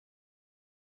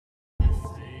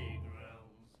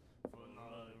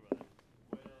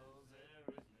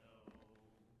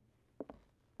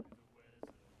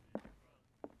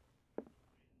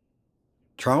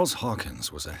Charles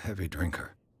Hawkins was a heavy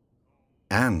drinker.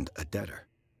 And a debtor.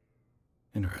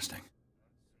 Interesting.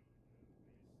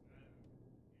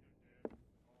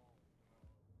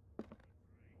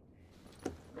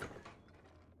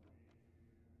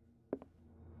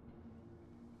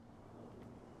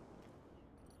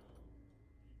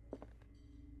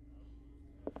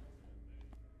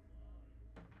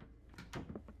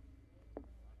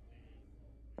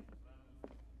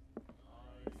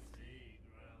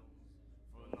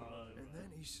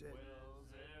 He said,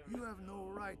 "You have no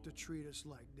right to treat us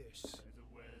like this."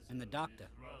 And the doctor,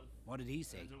 what did he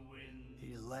say?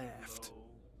 He laughed.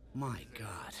 My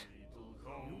God.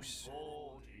 You said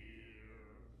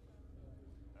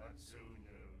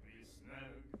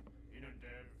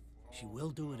She will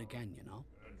do it again, you know?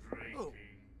 Oh.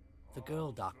 The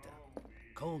girl doctor,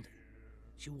 Colden.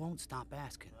 She won't stop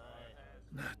asking.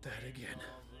 Not that again.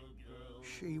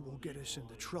 She will get us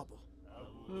into trouble.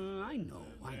 I know.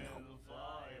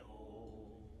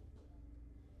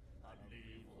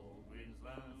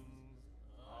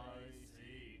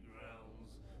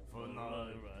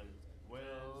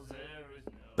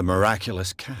 The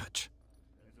miraculous catch.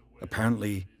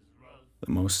 Apparently, the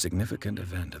most significant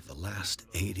event of the last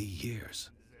 80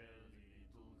 years.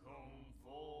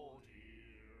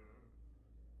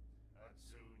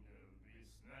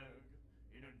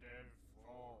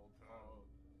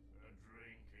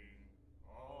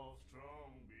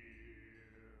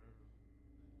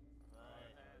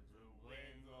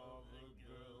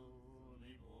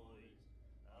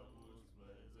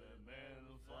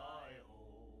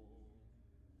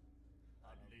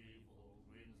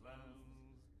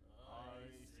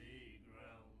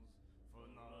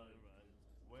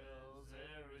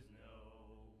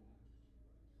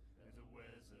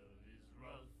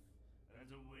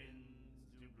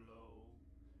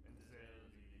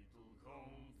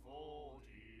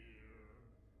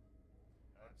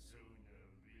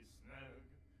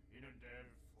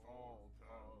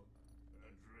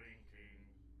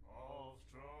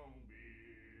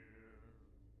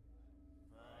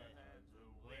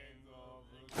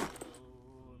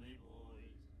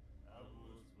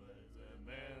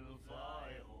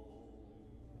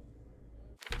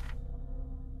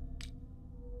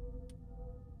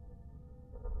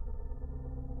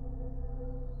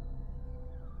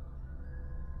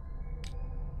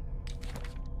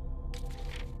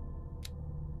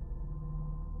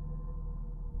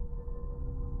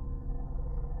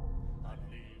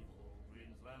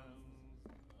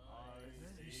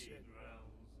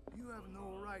 "You have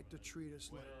no right to treat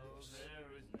us like this."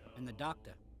 And the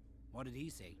doctor, what did he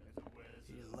say?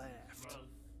 He laughed.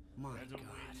 My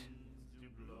God.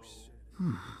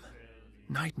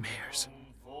 Nightmares.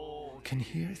 Can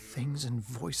hear things and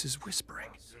voices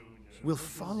whispering. Will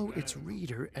follow its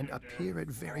reader and appear at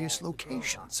various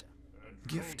locations,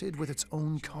 gifted with its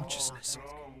own consciousness,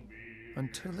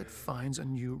 until it finds a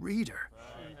new reader.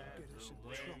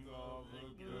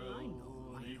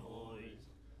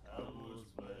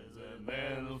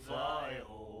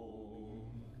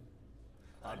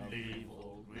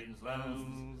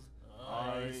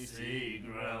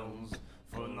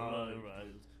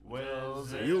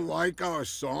 You like our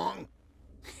song?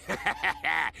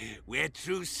 We're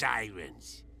true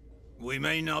sirens. We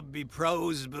may not be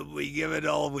pros, but we give it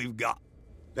all we've got.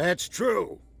 That's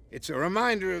true. It's a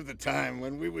reminder of the time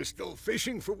when we were still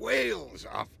fishing for whales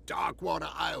off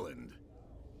Darkwater Island.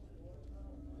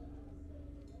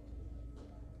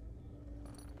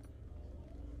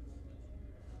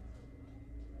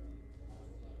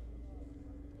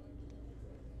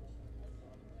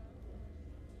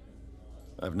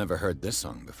 I've never heard this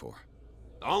song before.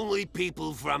 Only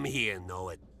people from here know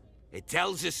it. It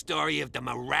tells the story of the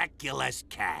miraculous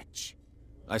catch.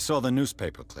 I saw the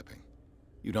newspaper clipping.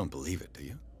 You don't believe it, do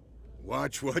you?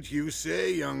 Watch what you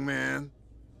say, young man.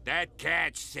 That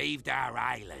catch saved our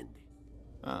island.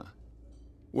 Ah.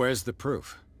 Where's the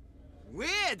proof?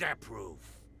 We're the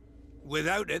proof.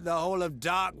 Without it, the whole of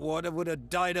Darkwater would have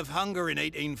died of hunger in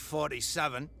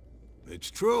 1847. It's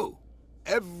true.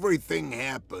 Everything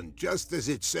happened just as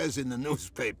it says in the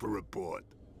newspaper report.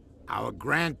 Our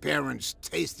grandparents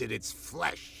tasted its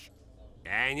flesh.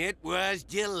 And it was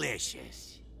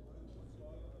delicious.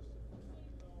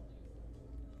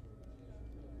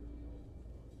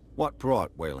 What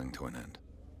brought whaling to an end?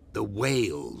 The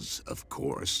whales, of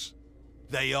course.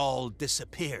 They all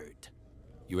disappeared.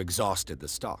 You exhausted the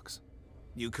stocks.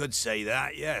 You could say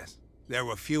that, yes. There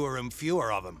were fewer and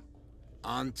fewer of them.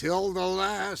 Until the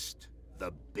last,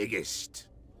 the biggest.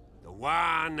 The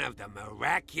one of the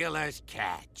miraculous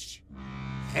catch.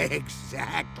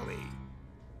 Exactly.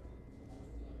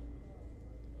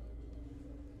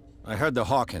 I heard the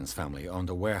Hawkins family owned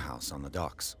a warehouse on the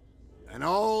docks. An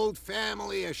old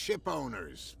family of ship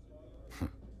owners.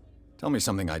 Tell me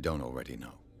something I don't already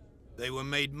know. They were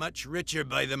made much richer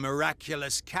by the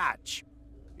miraculous catch.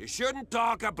 You shouldn't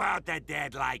talk about the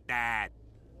dead like that.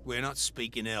 We're not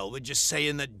speaking ill, we're just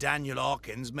saying that Daniel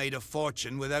Hawkins made a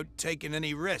fortune without taking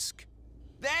any risk.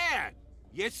 There!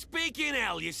 You're speaking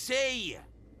ill, you see.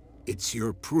 It's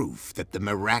your proof that the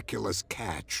miraculous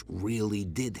catch really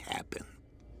did happen.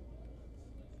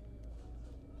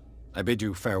 I bid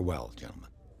you farewell, gentlemen.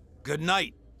 Good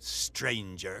night,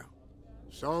 stranger.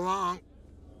 So long.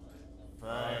 If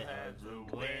I had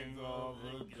the wings of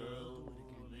the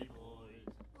girly boys,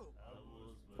 I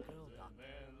was but a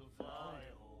man to fly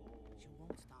home. She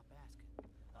won't stop asking.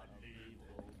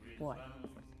 What?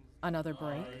 Another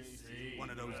break? One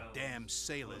of those damn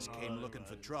sailors came looking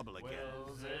for trouble again.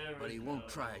 But he won't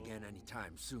try again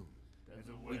anytime soon.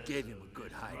 We gave him a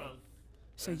good hiding.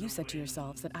 So you said to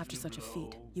yourselves that after such a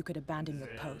feat, you could abandon your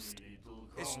post.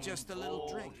 It's just a little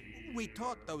drink. We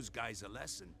taught those guys a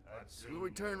lesson. We'll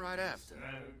return right after.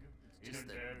 It's just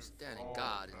that standing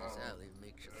guard in this alley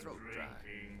makes your throat dry.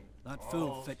 That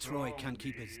fool Fitzroy can't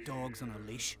keep his dogs on a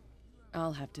leash.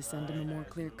 I'll have to send him a more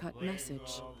clear-cut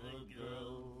message.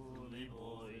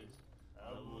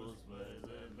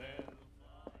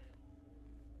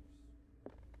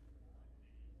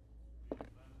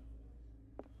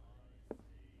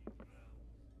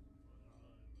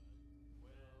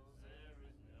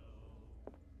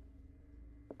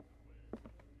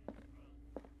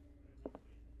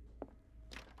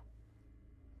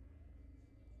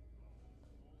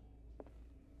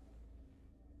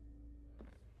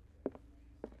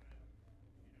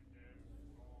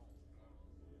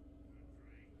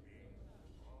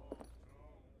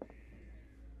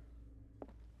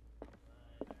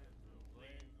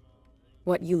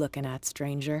 What you looking at,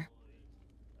 stranger?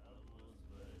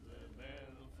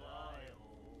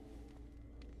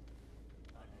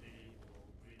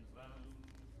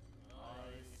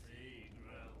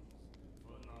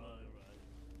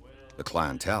 The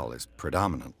clientele is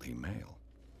predominantly male.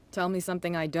 Tell me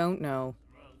something I don't know.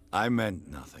 I meant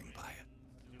nothing by it.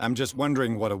 I'm just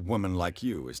wondering what a woman like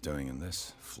you is doing in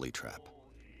this flea trap.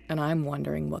 And I'm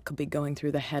wondering what could be going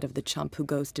through the head of the chump who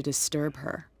goes to disturb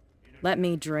her. Let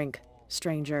me drink,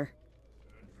 stranger.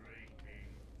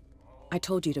 I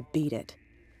told you to beat it.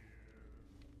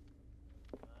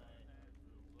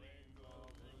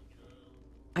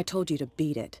 I told you to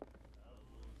beat it.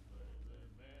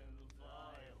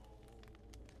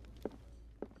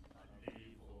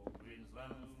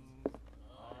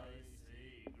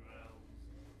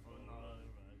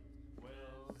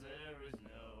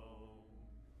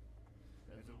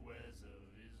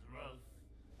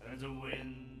 The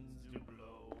winds to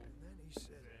blow. And then he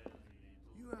said,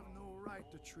 "You have no right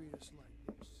to treat us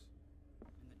like this."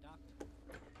 And the doctor,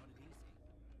 what did he say?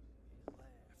 He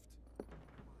laughed.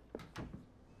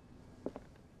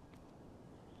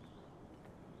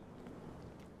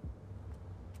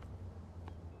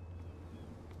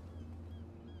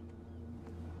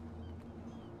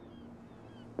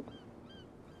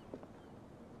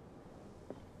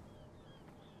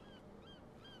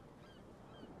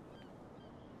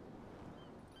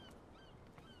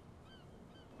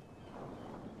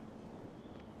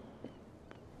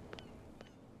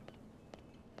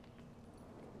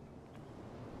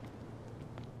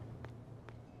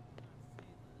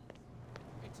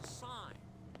 It's a sign.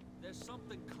 There's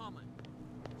something coming.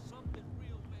 Something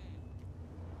real bad.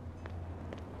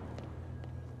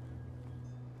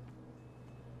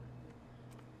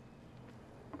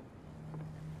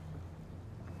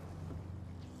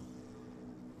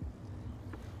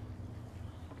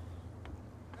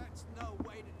 That's no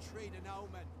way to treat an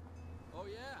omen. Oh,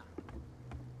 yeah?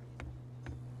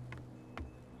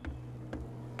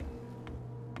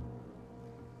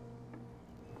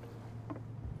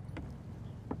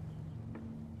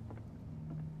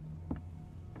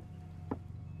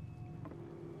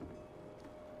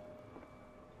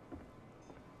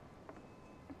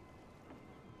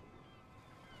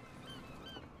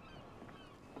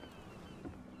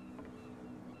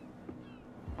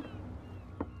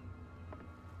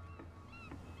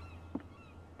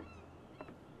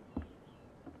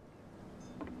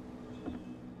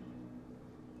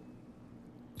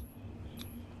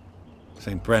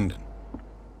 St. Brendan,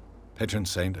 patron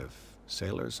saint of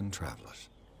sailors and travelers.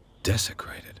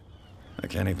 Desecrated. I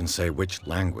can't even say which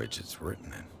language it's written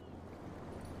in.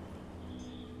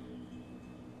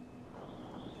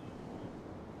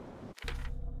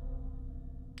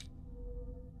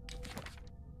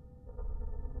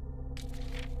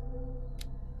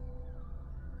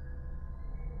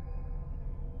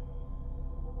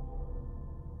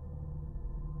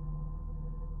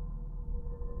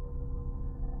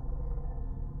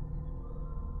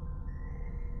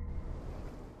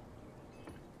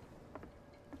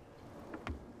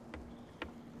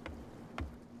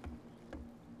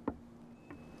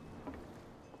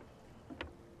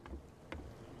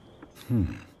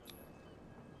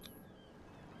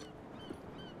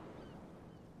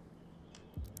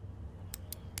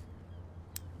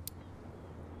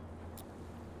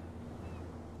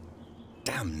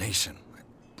 Damnation. I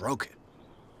broke it.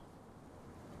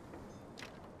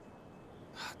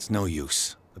 It's no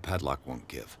use. The padlock won't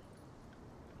give.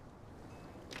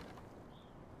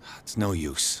 It's no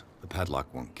use. The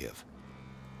padlock won't give.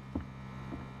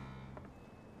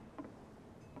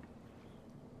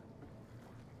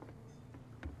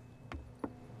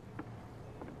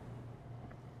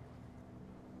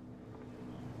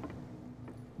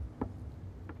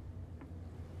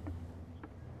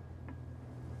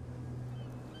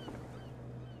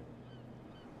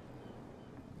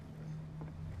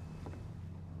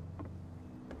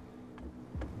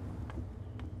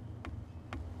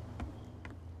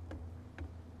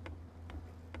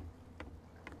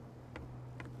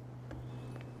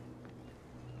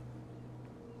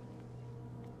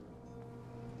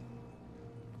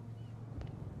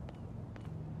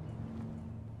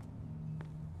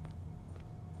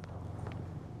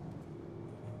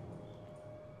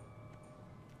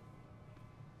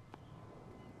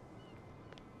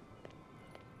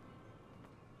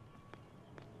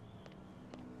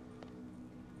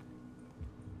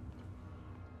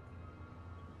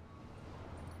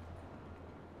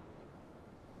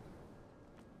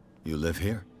 You live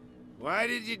here? Why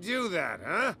did you do that,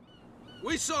 huh?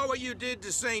 We saw what you did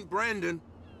to St. Brendan.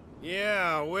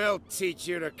 Yeah, we'll teach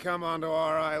you to come onto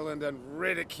our island and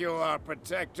ridicule our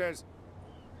protectors.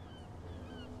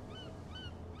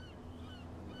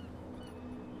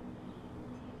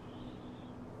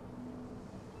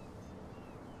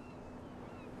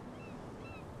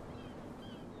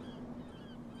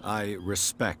 I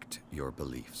respect your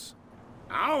beliefs.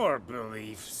 Our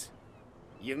beliefs?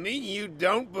 You mean you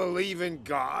don't believe in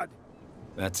God?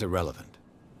 That's irrelevant.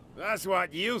 That's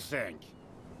what you think.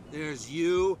 There's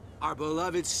you, our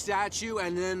beloved statue,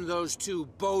 and then those two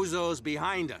bozos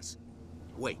behind us.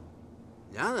 Wait,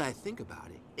 now that I think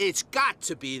about it, it's got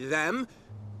to be them.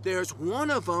 There's one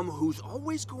of them who's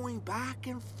always going back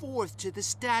and forth to the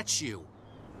statue.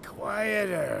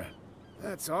 Quieter.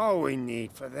 That's all we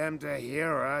need for them to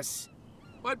hear us.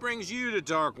 What brings you to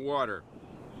dark water?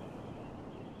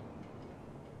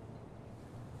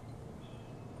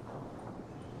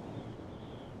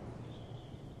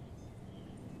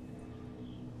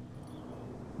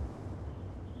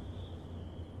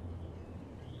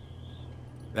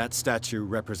 That statue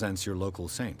represents your local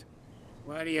saint.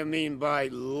 What do you mean by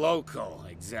local,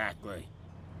 exactly?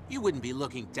 You wouldn't be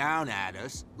looking down at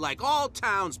us, like all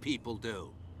townspeople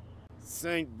do.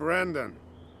 St. Brendan.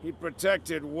 He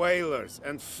protected whalers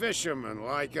and fishermen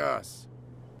like us.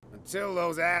 Until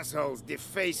those assholes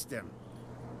defaced him.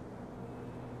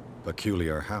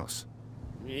 Peculiar house.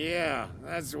 Yeah,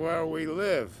 that's where we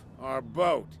live. Our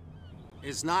boat.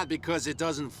 It's not because it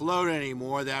doesn't float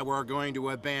anymore that we're going to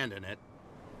abandon it.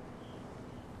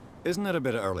 Isn't it a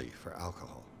bit early for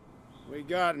alcohol? We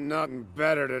got nothing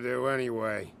better to do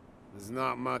anyway. There's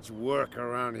not much work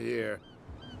around here.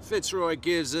 Fitzroy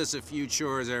gives us a few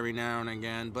chores every now and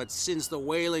again, but since the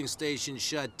whaling station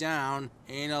shut down,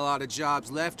 ain't a lot of jobs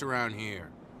left around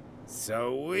here.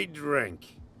 So we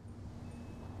drink.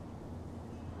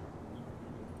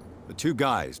 The two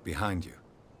guys behind you.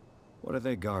 What are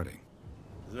they guarding?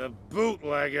 The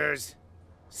bootleggers.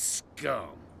 Scum.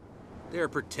 They're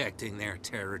protecting their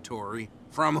territory.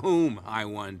 From whom, I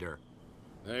wonder?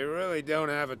 They really don't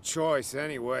have a choice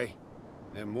anyway.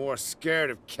 They're more scared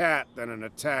of Cat than an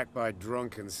attack by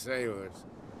drunken sailors.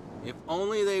 If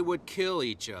only they would kill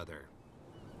each other.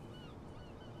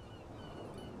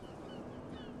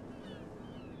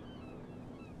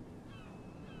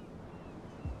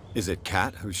 Is it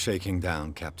Cat who's shaking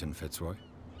down Captain Fitzroy?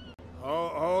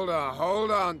 Hold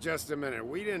on just a minute.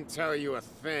 We didn't tell you a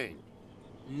thing.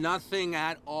 Nothing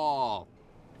at all.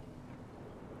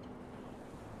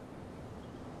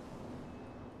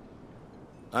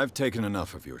 I've taken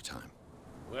enough of your time.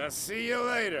 We'll see you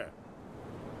later.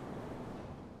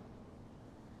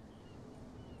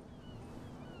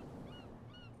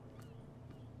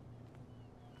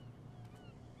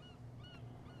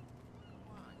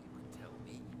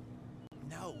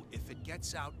 No, if it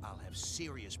gets out, I'll have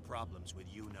serious problems with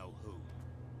you-know-who.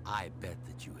 I bet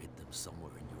that you hid them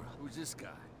somewhere in your... Who's this guy?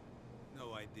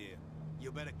 No idea.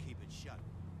 You better keep it shut.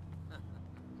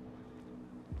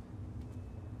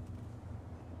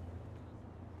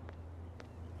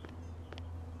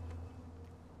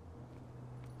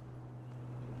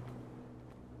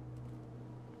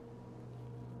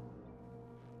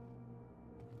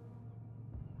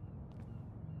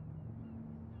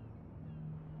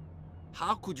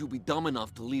 How could you be dumb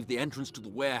enough to leave the entrance to the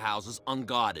warehouses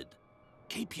unguarded?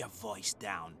 Keep your voice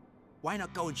down. Why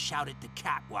not go and shout at the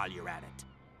cat while you're at it?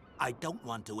 I don't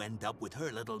want to end up with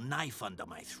her little knife under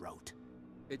my throat.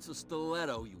 It's a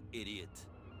stiletto, you idiot.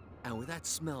 And with that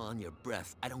smell on your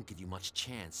breath, I don't give you much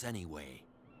chance anyway.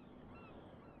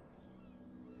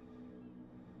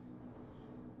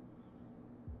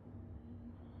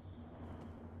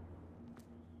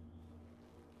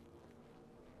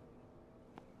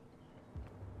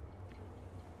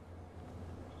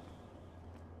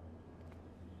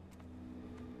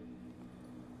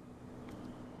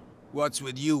 What's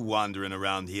with you wandering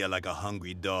around here like a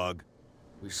hungry dog?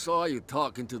 We saw you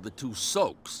talking to the two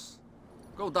soaks.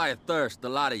 Go die of thirst, the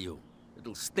lot of you.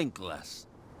 It'll stink less.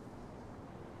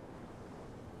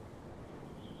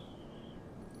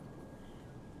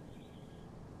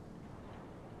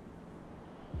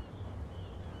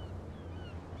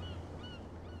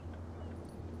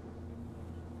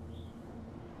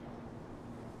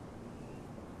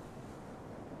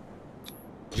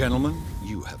 Gentlemen,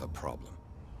 you have a problem.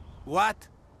 What?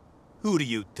 Who do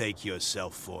you take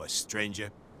yourself for,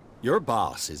 stranger? Your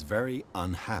boss is very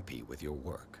unhappy with your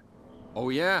work. Oh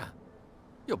yeah?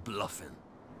 You're bluffing.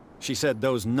 She said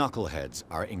those knuckleheads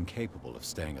are incapable of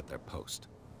staying at their post.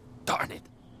 Darn it!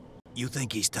 You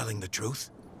think he's telling the truth?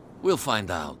 We'll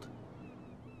find out.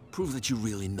 Prove that you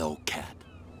really know Cat.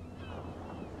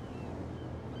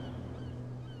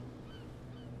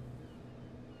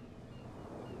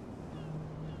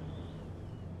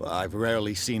 Well, I've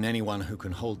rarely seen anyone who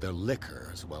can hold their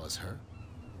liquor as well as her.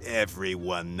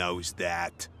 Everyone knows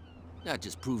that. That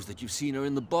just proves that you've seen her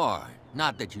in the bar,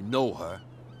 not that you know her.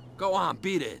 Go on,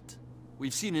 beat it.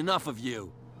 We've seen enough of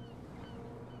you.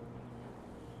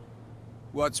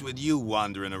 What's with you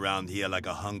wandering around here like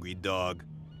a hungry dog?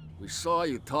 We saw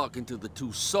you talking to the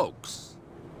two soaks.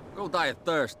 Go die of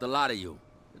thirst, the lot of you.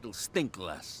 It'll stink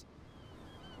less.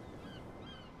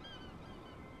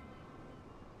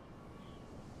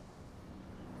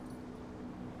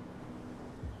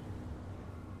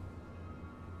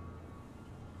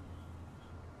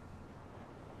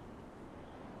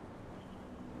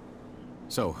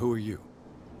 So, who are you?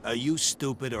 Are you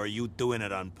stupid or are you doing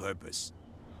it on purpose?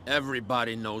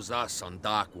 Everybody knows us on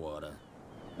Darkwater.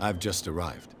 I've just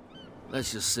arrived.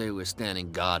 Let's just say we're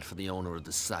standing guard for the owner of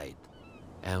the site.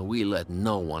 And we let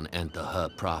no one enter her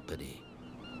property.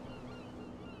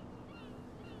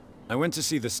 I went to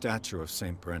see the statue of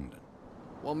St. Brendan.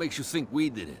 What makes you think we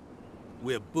did it?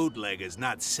 We're bootleggers,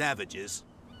 not savages.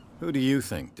 Who do you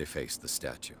think defaced the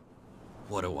statue?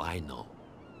 What do I know?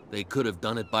 They could have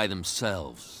done it by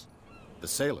themselves. The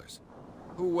sailors?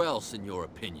 Who else, in your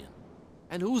opinion?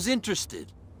 And who's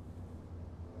interested?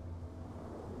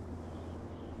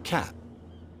 Cat.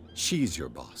 She's your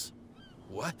boss.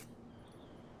 What?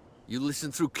 You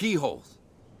listen through keyholes?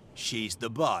 She's the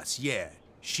boss, yeah.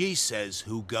 She says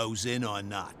who goes in or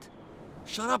not.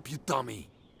 Shut up, you dummy.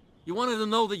 You wanted to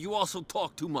know that you also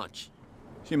talk too much.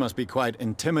 She must be quite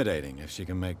intimidating if she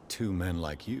can make two men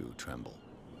like you tremble.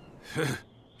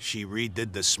 She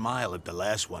redid the smile at the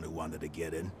last one who wanted to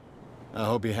get in. I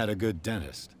hope he had a good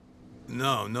dentist.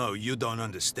 No, you don't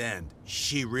understand.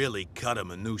 She really cut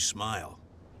him a new smile.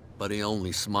 But he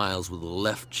only smiles with the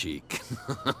left cheek.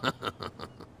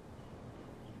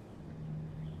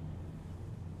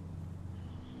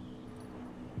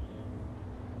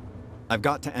 I've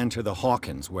got to enter the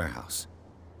Hawkins warehouse.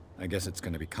 I guess it's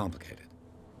going to be complicated.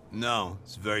 No,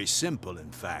 it's very simple,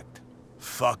 in fact.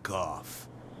 Fuck off.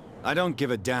 I don't give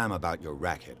a damn about your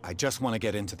racket. I just want to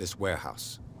get into this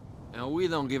warehouse. And we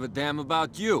don't give a damn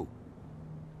about you.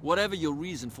 Whatever your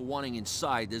reason for wanting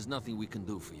inside, there's nothing we can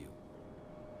do for you.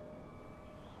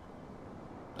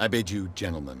 I bid you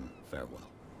gentlemen farewell.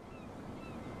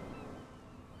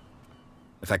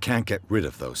 If I can't get rid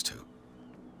of those two,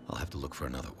 I'll have to look for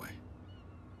another way.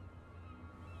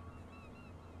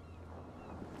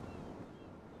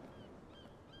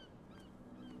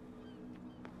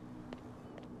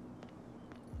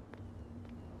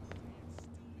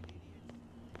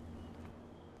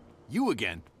 You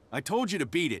again. I told you to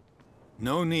beat it.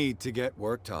 No need to get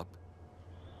worked up.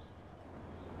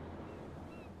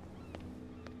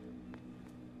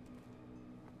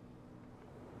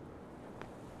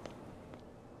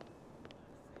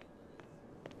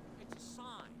 It's a sign.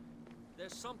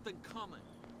 There's something coming.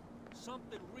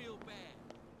 Something real bad.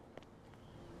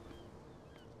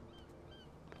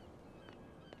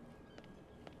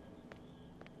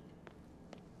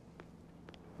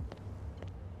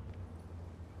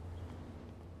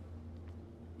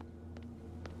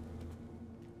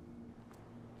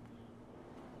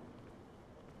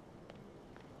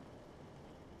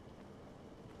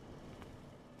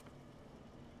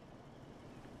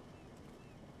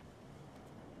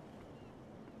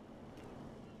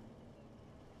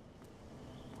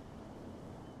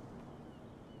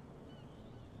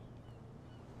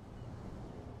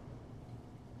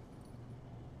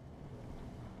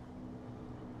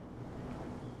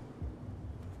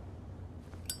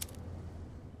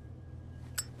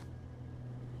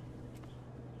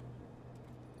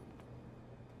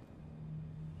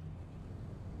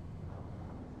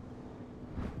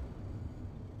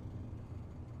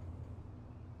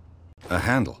 A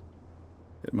handle.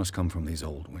 It must come from these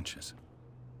old winches.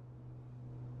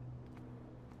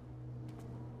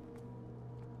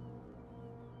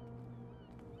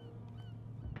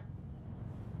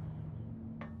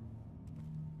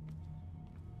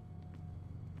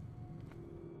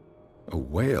 A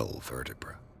whale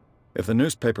vertebra. If the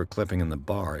newspaper clipping in the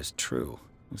bar is true,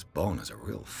 this bone is a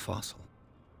real fossil.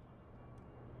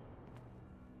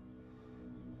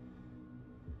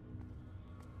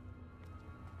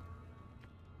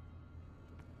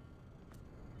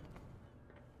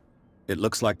 It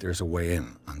looks like there's a way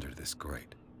in under this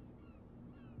grate.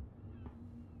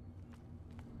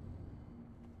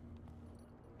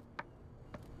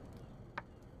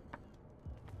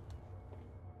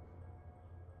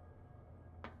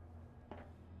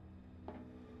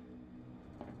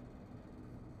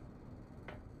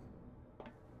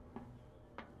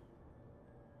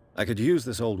 I could use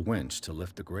this old winch to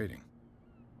lift the grating.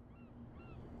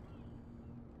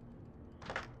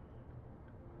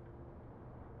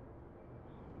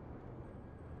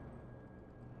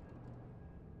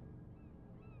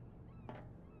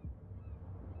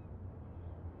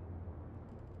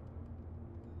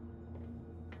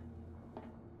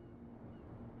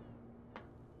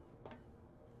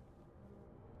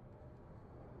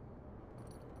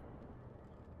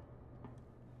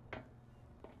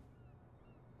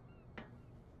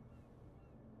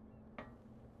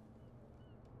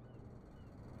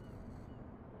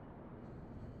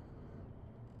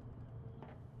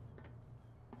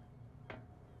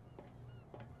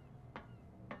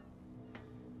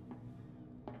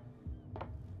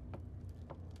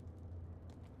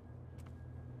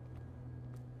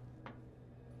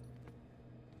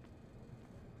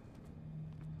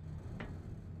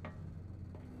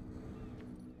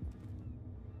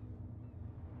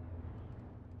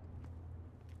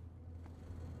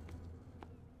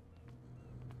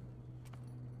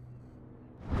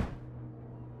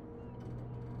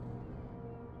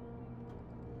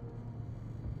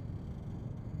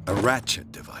 A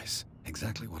ratchet device.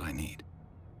 Exactly what I need.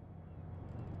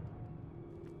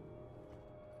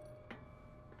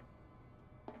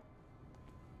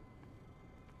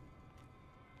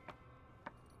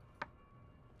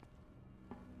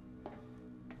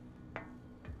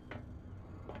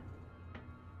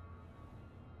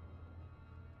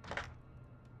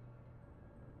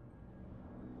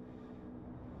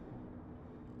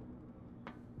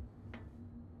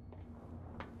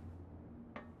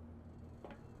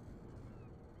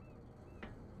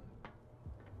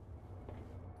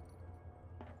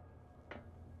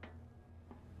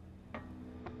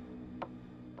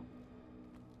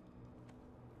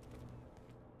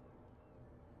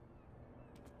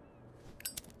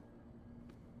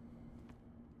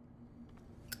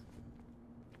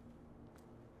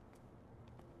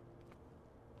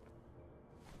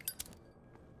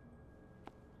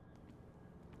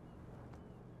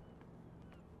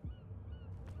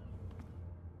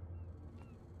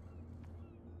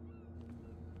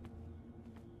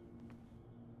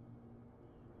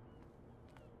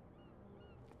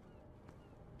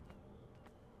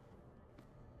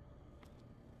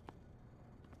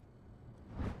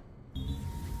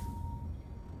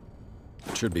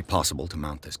 It should be possible to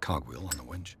mount this cogwheel on the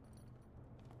winch.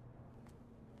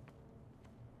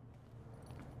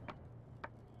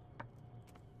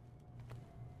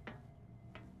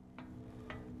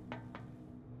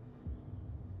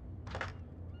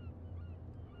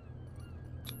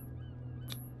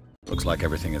 Looks like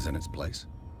everything is in its place.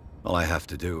 All I have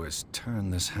to do is turn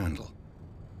this handle.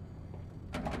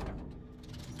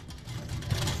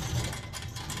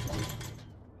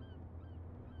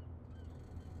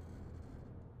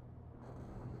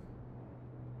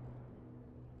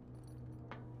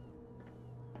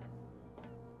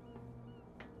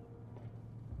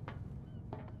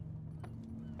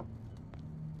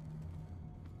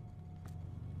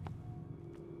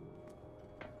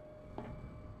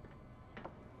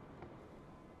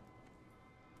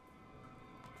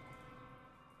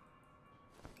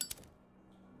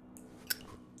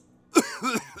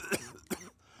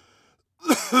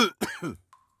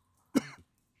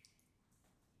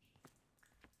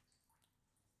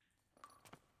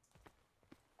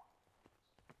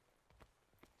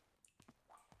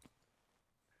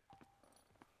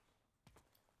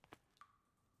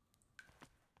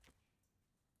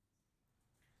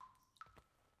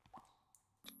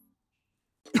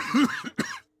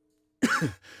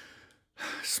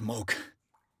 Smoke.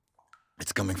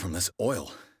 It's coming from this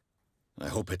oil. I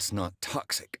hope it's not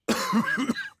toxic. I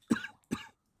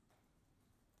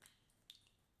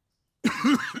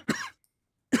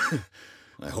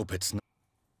hope it's not.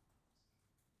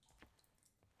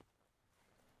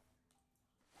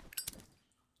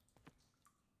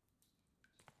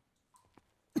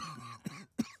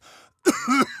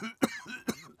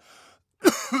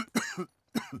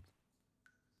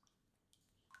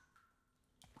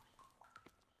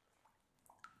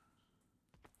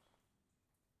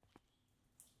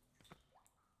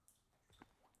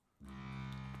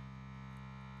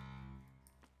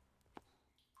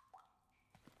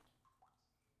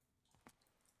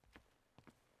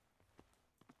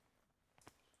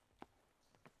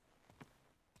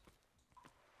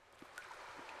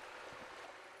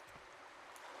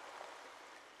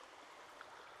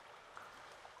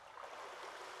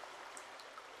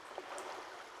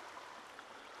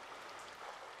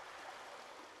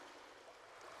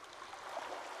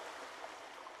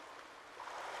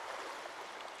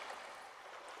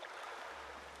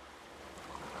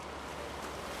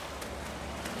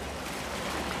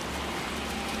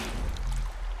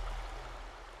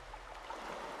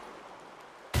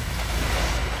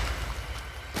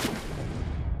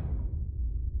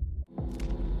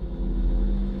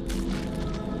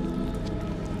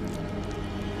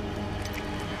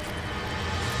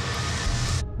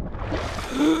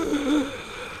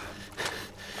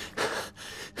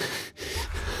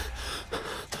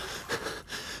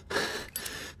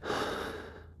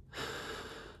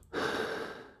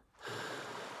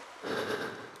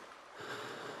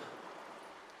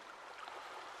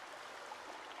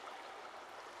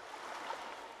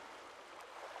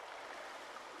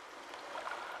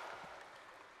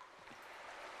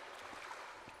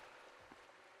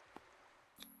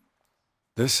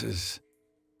 This is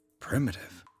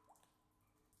primitive.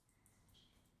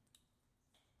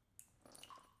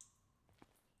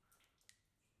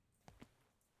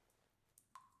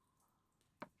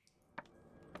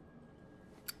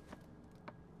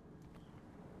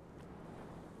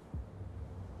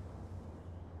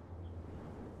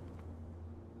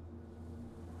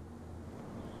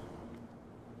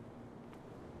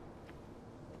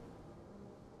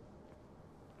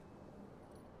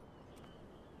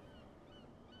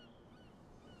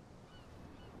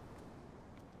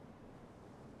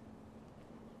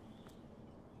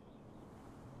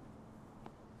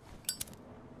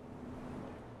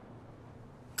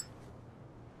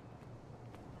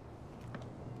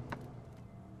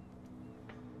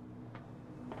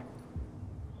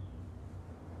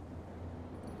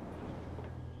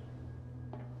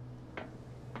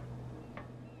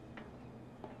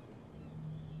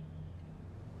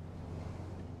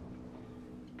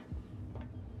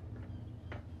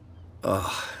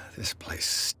 Ugh, this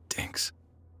place stinks.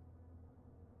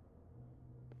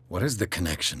 What is the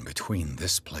connection between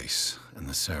this place and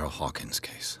the Sarah Hawkins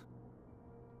case?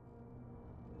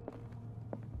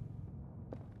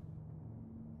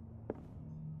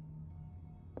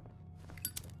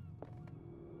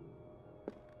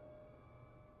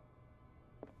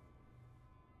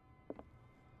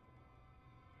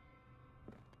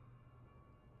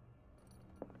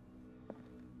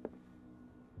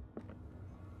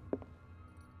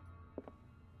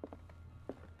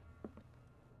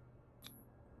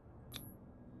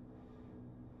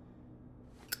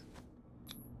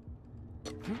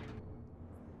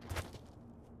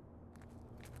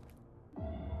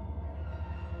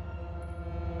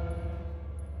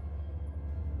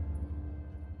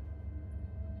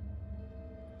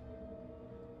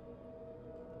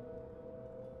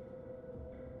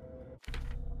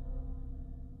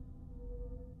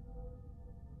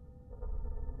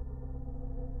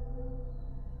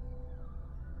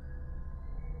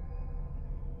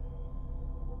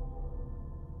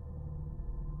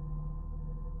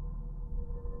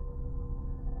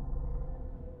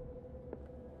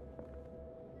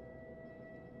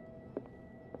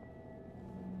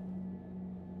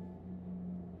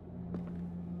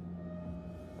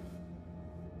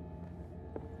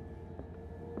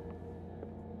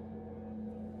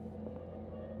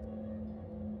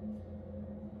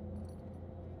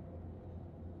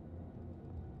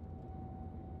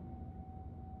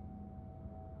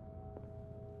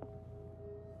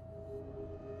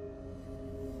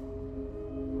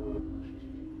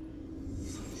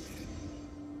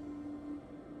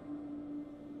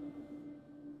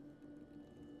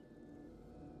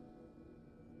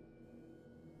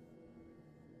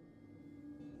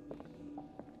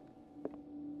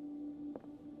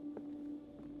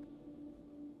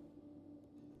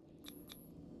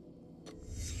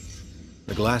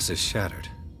 The glass is shattered,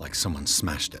 like someone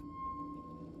smashed it.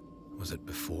 Was it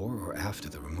before or after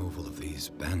the removal of these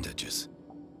bandages?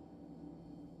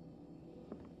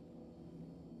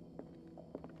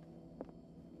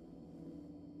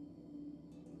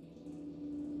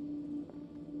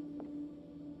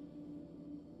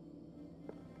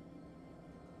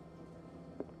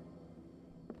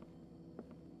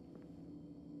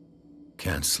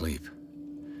 can't sleep.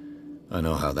 I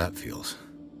know how that feels.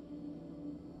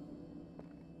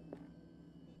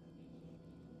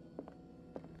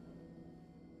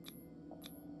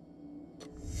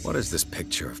 What is this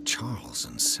picture of Charles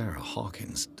and Sarah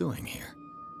Hawkins doing here?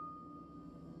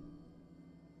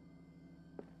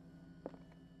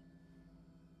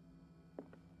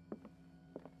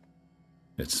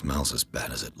 It smells as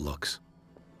bad as it looks.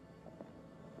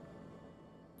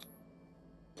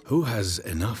 Who has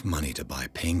enough money to buy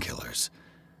painkillers,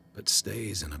 but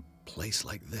stays in a place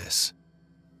like this?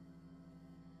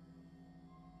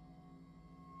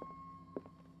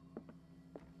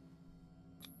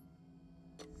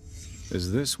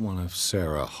 Is this one of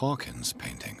Sarah Hawkins'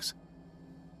 paintings?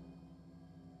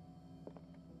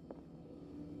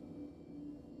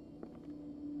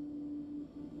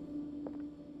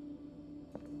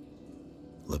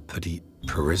 Le Petit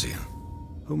Parisien.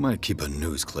 Who might keep a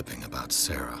news clipping about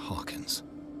Sarah Hawkins?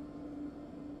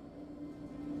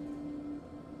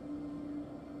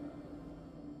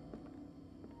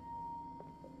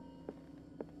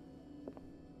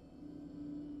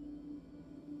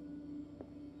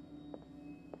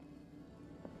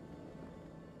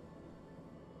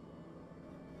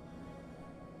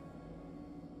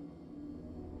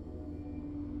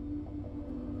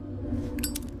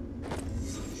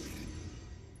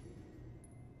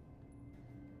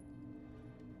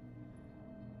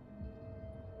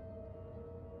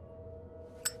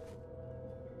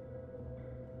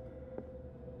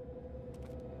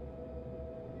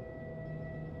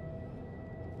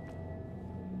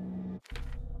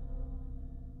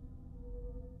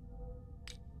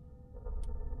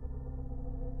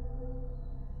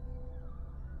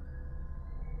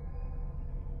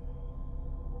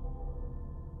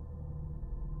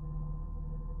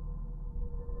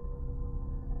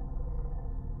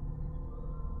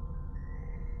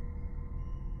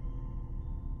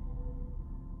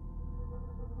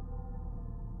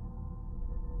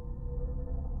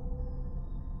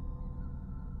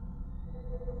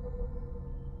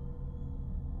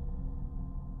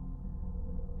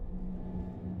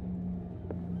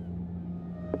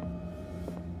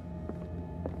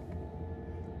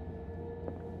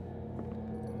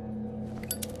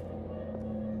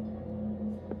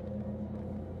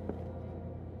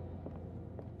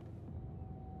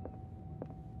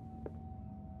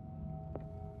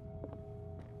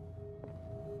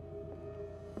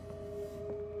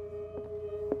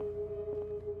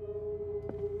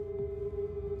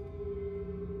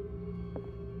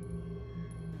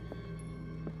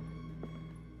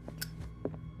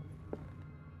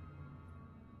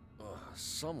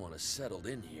 Someone has settled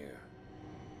in here.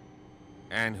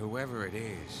 And whoever it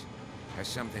is has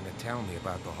something to tell me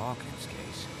about the Hawkins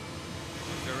case.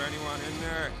 Is there anyone in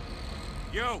there?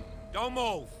 You! Don't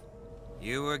move!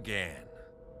 You again.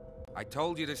 I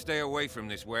told you to stay away from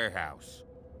this warehouse.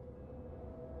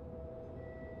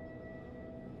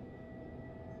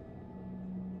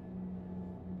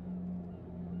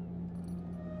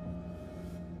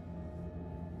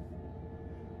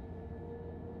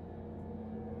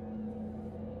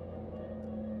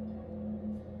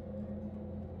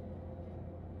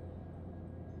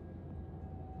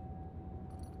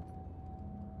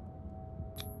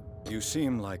 You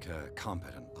seem like a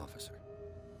competent officer.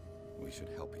 We should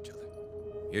help each other.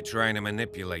 You're trying to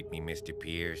manipulate me, Mr.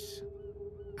 Pierce.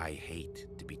 I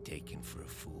hate to be taken for a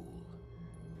fool.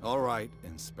 All right,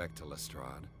 Inspector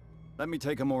Lestrade. Let me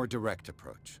take a more direct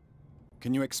approach.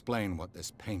 Can you explain what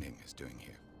this painting is doing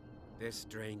here? This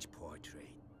strange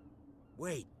portrait.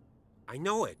 Wait, I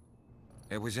know it.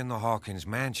 It was in the Hawkins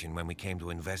mansion when we came to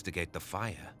investigate the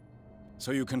fire.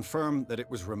 So you confirm that it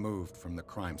was removed from the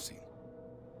crime scene?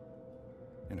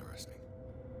 Interesting.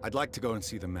 I'd like to go and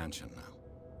see the mansion now.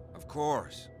 Of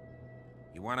course.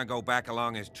 You want to go back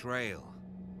along his trail?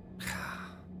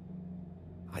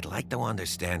 I'd like to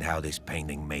understand how this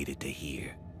painting made it to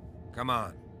here. Come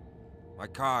on. My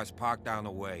car's parked down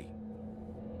the way.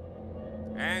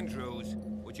 Andrews,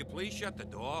 would you please shut the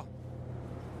door?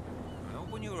 And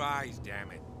open your eyes, damn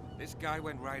it. This guy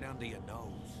went right under your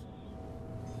nose.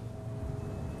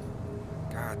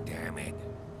 God damn it.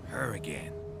 Her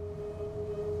again.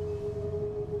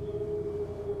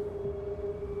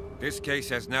 This case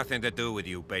has nothing to do with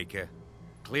you, Baker.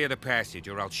 Clear the passage,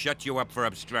 or I'll shut you up for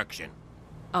obstruction.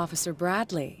 Officer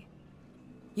Bradley,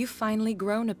 you've finally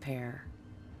grown a pair.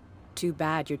 Too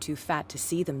bad you're too fat to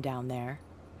see them down there.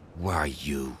 Why,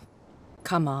 you...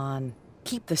 Come on,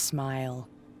 keep the smile.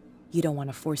 You don't want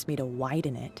to force me to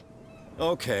widen it.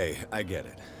 Okay, I get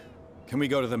it. Can we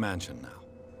go to the mansion now?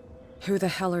 Who the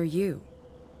hell are you?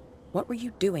 What were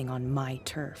you doing on my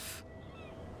turf?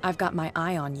 I've got my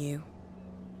eye on you.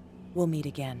 we'll meet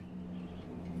again.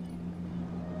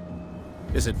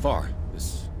 Is it far,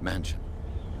 this mansion?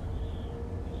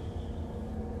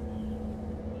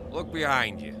 Look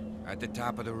behind you, at the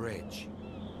top of the ridge.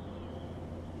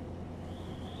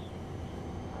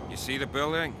 You see the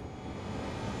building?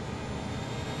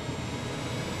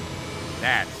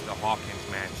 That's the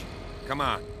Hawkins mansion. Come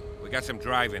on, we got some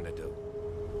driving to do.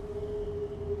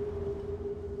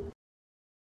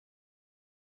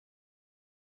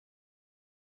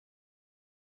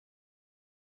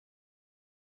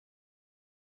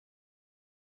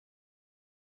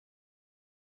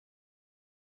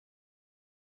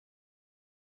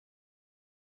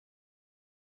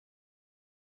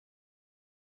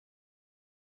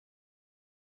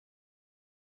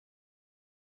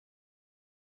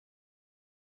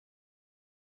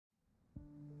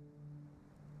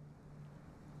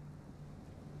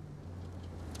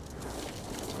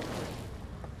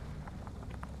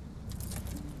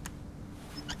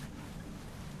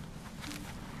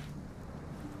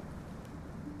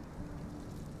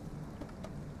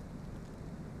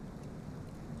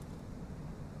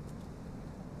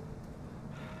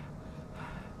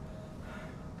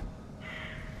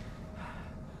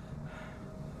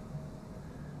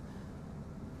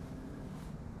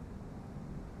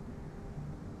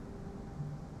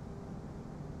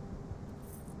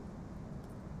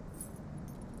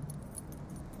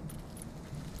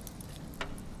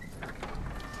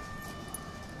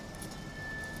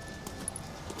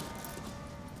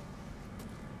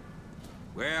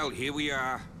 Well, here we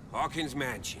are, Hawkins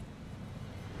Mansion.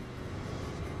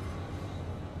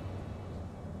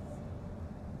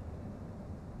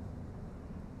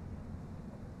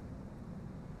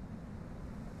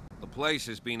 The place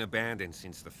has been abandoned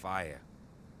since the fire.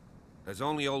 There's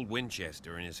only old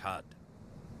Winchester in his hut.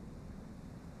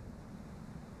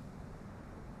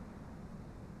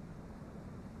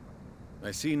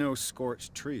 I see no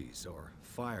scorched trees or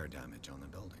fire damage on the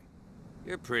building.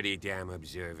 You're pretty damn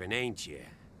observant, ain't you?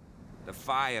 The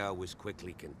fire was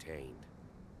quickly contained.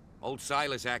 Old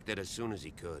Silas acted as soon as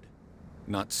he could.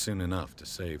 Not soon enough to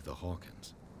save the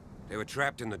Hawkins. They were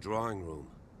trapped in the drawing room.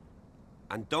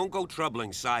 And don't go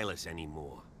troubling Silas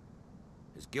anymore.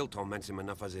 His guilt torments him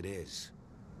enough as it is.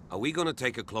 Are we gonna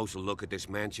take a closer look at this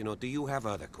mansion, or do you have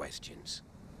other questions?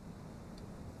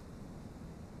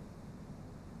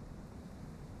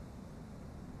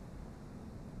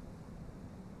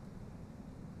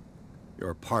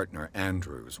 Your partner,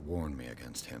 Andrews, warned me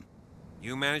against him.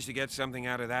 You managed to get something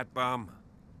out of that bum?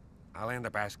 I'll end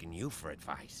up asking you for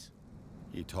advice.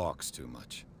 He talks too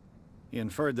much. He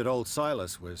inferred that old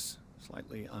Silas was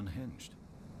slightly unhinged.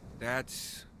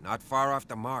 That's not far off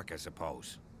the mark, I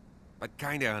suppose. But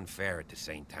kinda unfair at the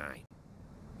same time.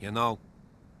 You know,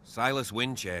 Silas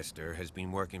Winchester has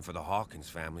been working for the Hawkins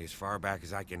family as far back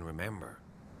as I can remember.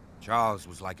 Charles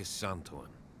was like a son to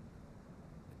him.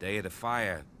 The day of the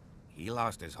fire, he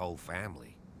lost his whole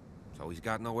family, so he's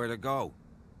got nowhere to go.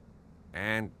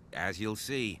 And, as you'll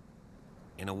see,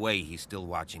 in a way, he's still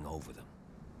watching over them.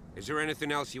 Is there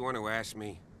anything else you want to ask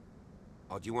me?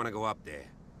 Or do you want to go up there?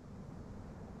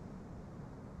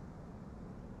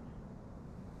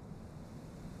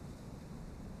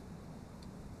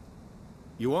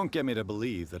 You won't get me to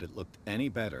believe that it looked any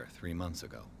better 3 months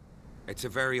ago. It's a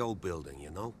very old building, you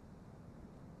know?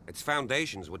 Its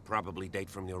foundations would probably date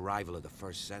from the arrival of the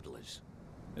first settlers.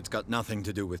 It's got nothing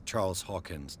to do with Charles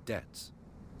Hawkins' debts.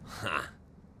 Ha!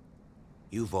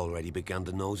 You've already begun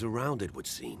to nose around, it would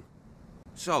seem.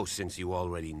 So, since you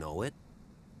already know it,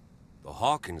 the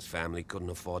Hawkins family couldn't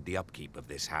afford the upkeep of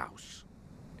this house.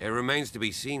 It remains to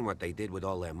be seen what they did with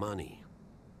all their money.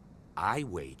 I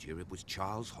wager it was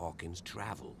Charles Hawkins'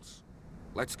 travels.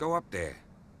 Let's go up there.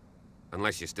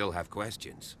 Unless you still have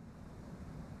questions.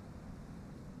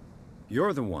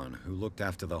 You're the one who looked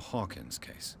after the Hawkins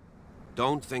case.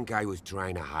 Don't think I was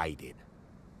trying to hide it.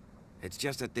 It's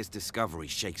just that this discovery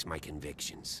shakes my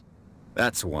convictions.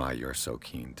 That's why you're so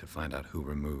keen to find out who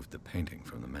removed the painting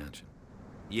from the mansion.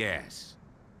 Yes.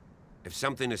 If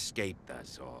something escaped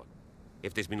us, or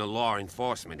if there's been a law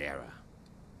enforcement error,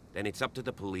 then it's up to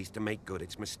the police to make good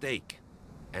its mistake.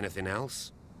 Anything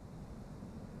else?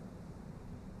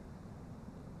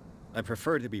 I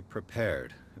prefer to be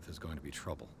prepared if there's going to be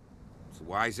trouble. It's a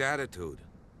wise attitude.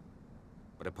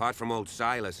 But apart from old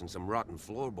Silas and some rotten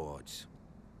floorboards,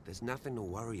 there's nothing to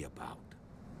worry about.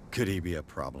 Could he be a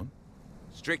problem?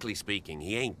 Strictly speaking,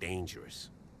 he ain't dangerous.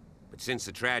 But since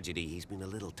the tragedy, he's been a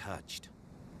little touched.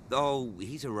 Though,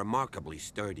 he's a remarkably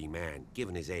sturdy man,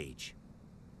 given his age.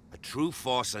 A true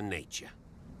force of nature.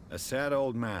 A sad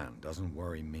old man doesn't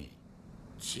worry me.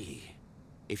 Gee,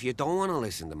 if you don't want to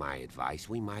listen to my advice,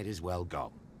 we might as well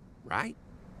go. right?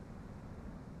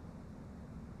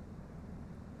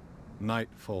 Night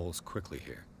falls quickly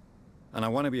here, and I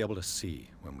want to be able to see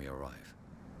when we arrive.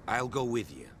 I'll go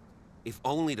with you, if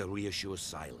only to reassure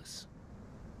Silas.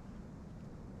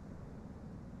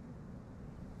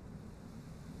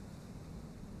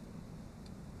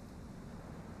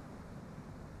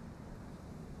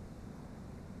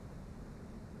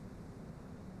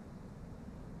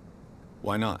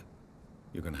 Why not?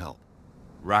 You can help.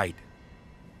 Right.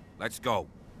 Let's go.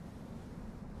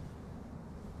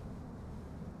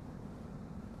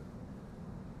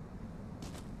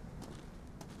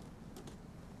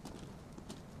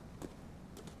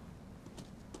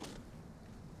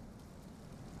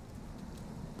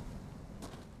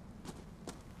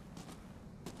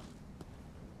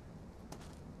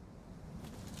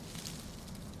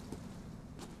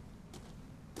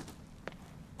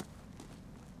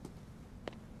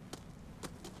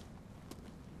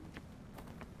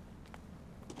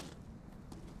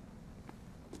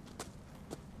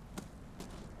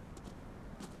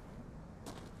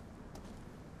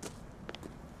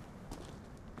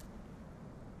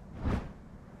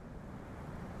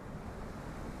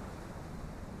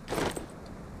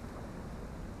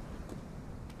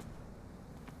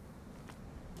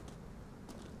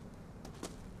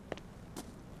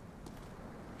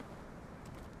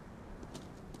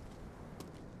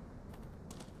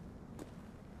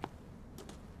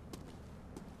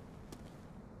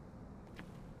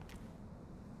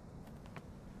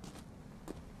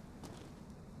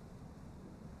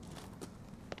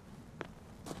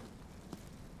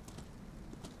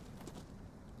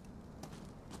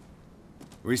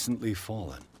 Recently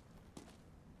fallen.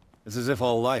 It's as if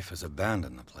all life has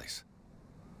abandoned the place.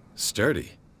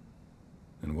 Sturdy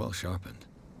and well sharpened.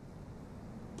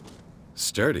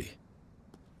 Sturdy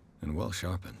and well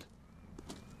sharpened.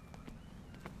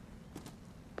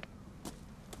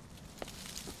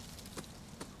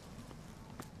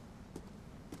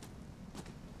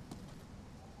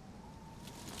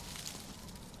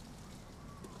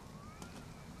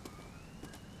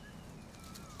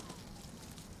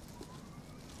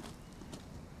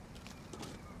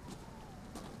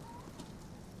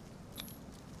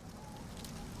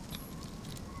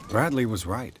 Bradley was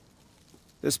right.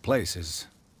 This place is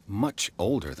much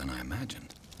older than I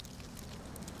imagined.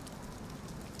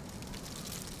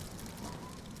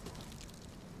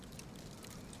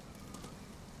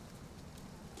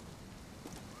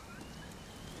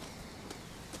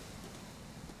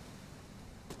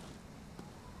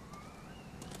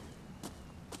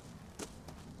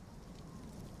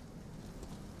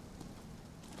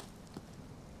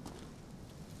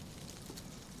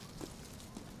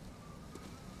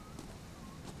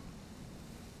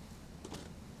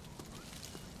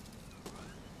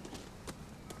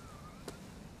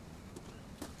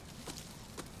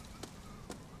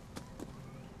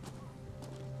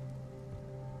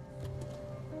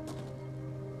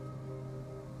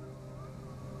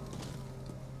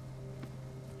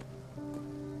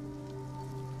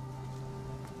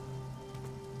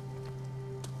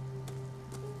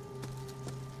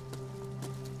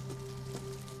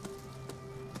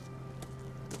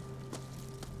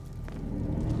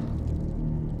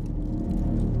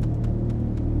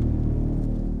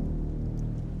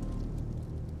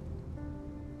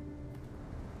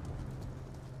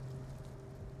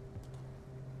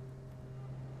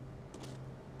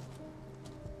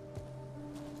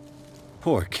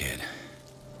 Poor kid.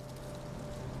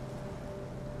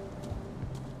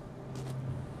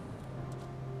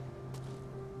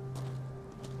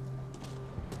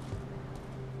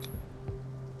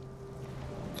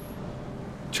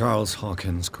 Charles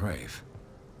Hawkins' grave.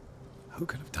 Who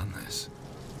could have done this?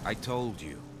 I told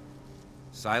you.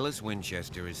 Silas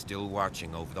Winchester is still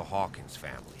watching over the Hawkins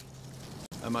family.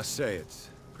 I must say, it's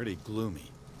pretty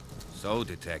gloomy. So,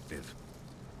 Detective,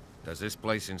 does this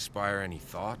place inspire any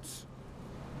thoughts?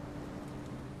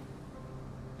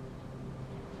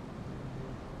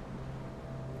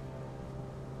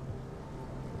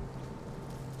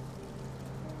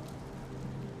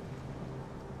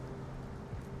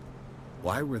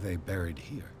 Why were they buried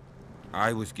here?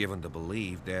 I was given to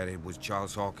believe that it was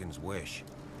Charles Hawkins' wish.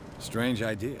 Strange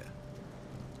idea.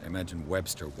 I imagine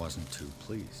Webster wasn't too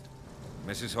pleased.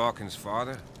 Mrs. Hawkins'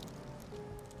 father?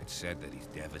 It's said that he's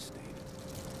devastated.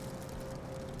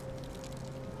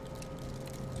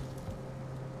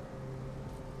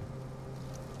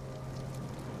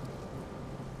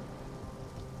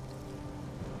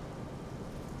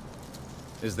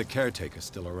 Is the caretaker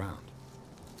still around?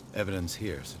 Evidence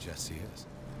here suggests he is.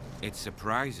 It's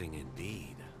surprising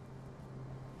indeed.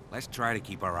 Let's try to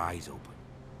keep our eyes open.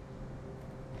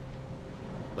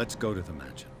 Let's go to the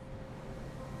mansion.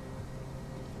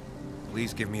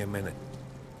 Please give me a minute.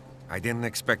 I didn't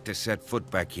expect to set foot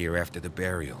back here after the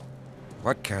burial.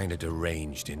 What kind of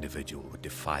deranged individual would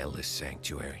defile this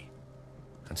sanctuary?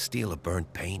 And steal a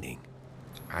burnt painting?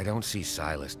 I don't see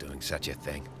Silas doing such a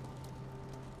thing.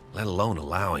 Let alone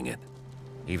allowing it.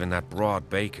 Even that broad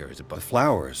baker is above... The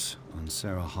flowers on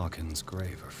Sarah Hawkins'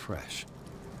 grave are fresh.